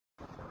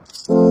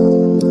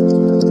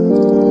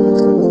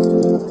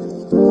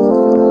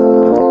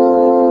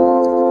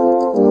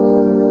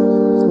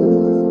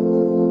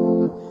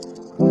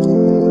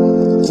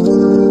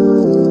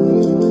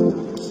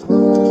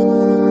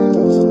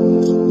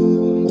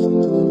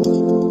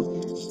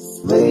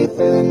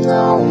Sleeping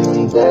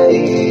on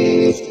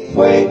days,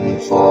 waiting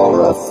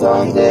for a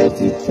Sunday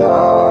to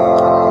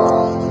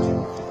come.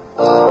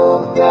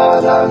 Oh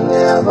God, I've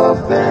never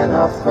been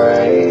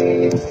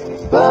afraid,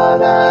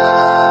 but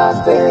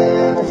I've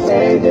been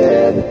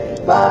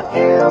hated by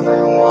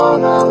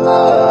everyone I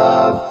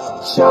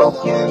love,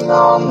 choking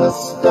on the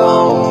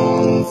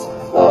stones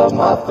of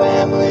my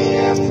family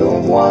and the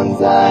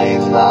ones I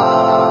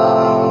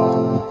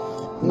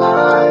love.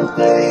 My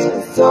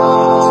days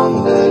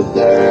on the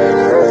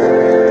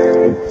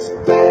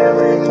dirt,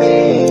 bury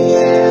me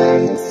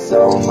in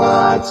so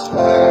much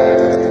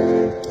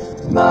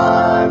hurt.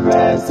 My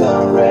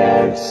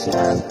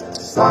resurrection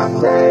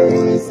Sunday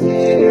is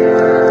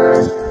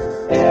here.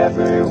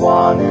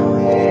 Everyone who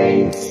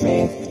hates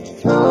me,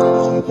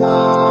 come,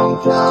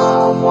 come,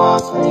 come,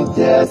 watch me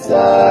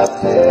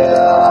disappear.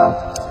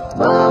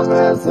 My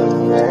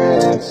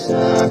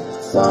resurrection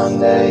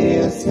Sunday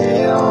is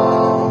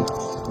here.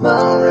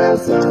 My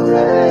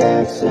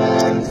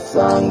resurrection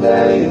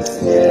Sunday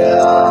is here.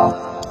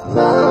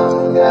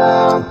 Now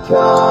God,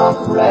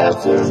 come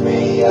rapture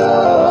me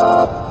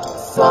up,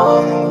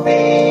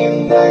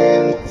 sunbeamed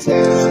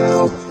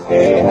into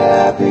a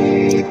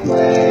happy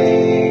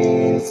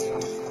place.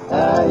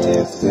 I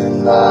used to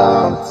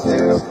love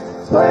to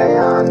play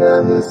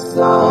under the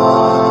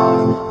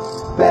sun,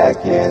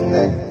 back in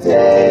the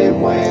day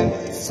when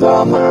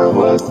summer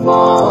was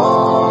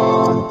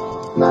long.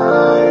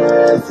 My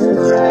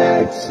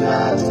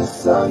resurrection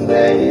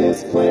Sunday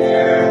is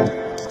clear.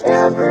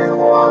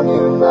 Everyone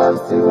who loves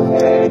to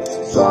hate,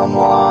 come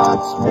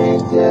watch me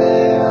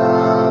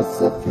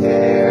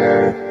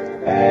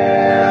disappear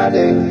out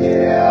of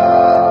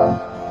here.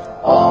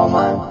 All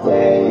my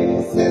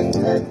days in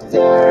the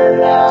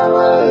dirt, I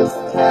was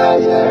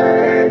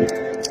tired.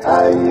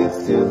 I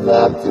used to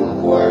love to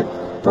work,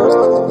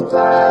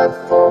 provide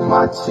for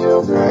my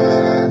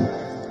children,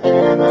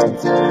 and a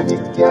dirty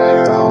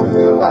girl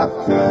who I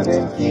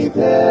couldn't keep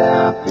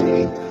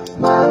happy.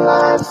 My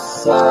life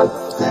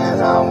sucks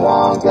and I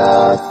want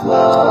God's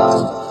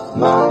love.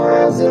 My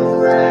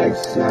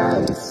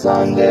resurrection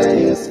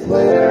Sunday is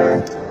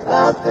clear.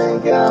 I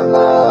think I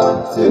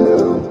love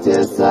to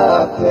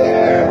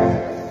disappear.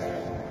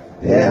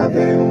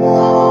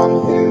 Everyone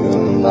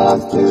who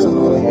loves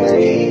to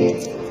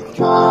hate,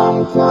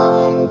 come,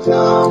 come,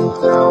 come,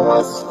 throw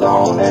a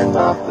stone in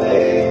my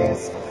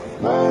face.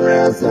 My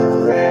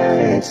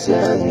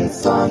resurrection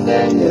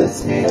Sunday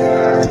is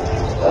here.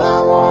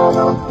 I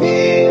wanna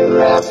be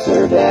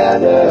raptured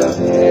out of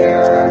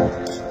here.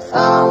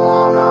 I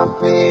wanna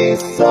be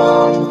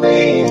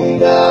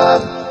sunbeamed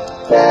up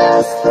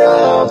past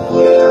the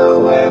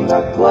blue and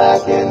the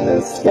black in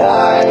the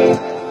sky.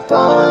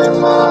 Find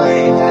my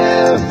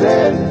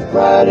heaven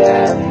bright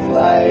and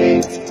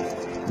light.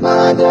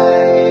 My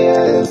day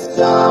is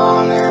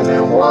done and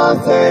it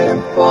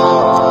wasn't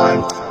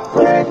fun,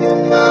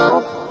 breaking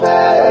up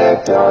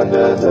back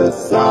under the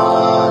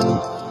sun.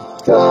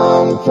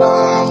 Come,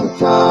 come,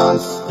 come,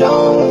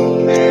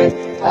 stone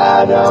me,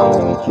 I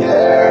don't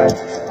care.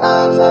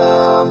 I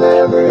love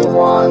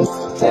everyone's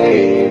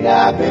hate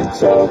I've been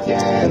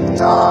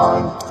choking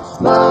on.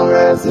 My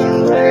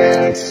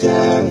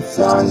resurrection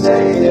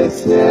Sunday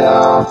is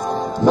here.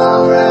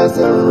 My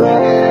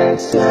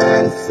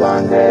resurrection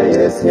Sunday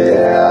is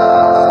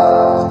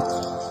here.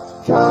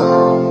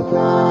 Come,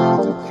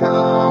 come,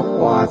 come,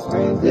 watch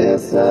me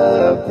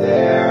disappear.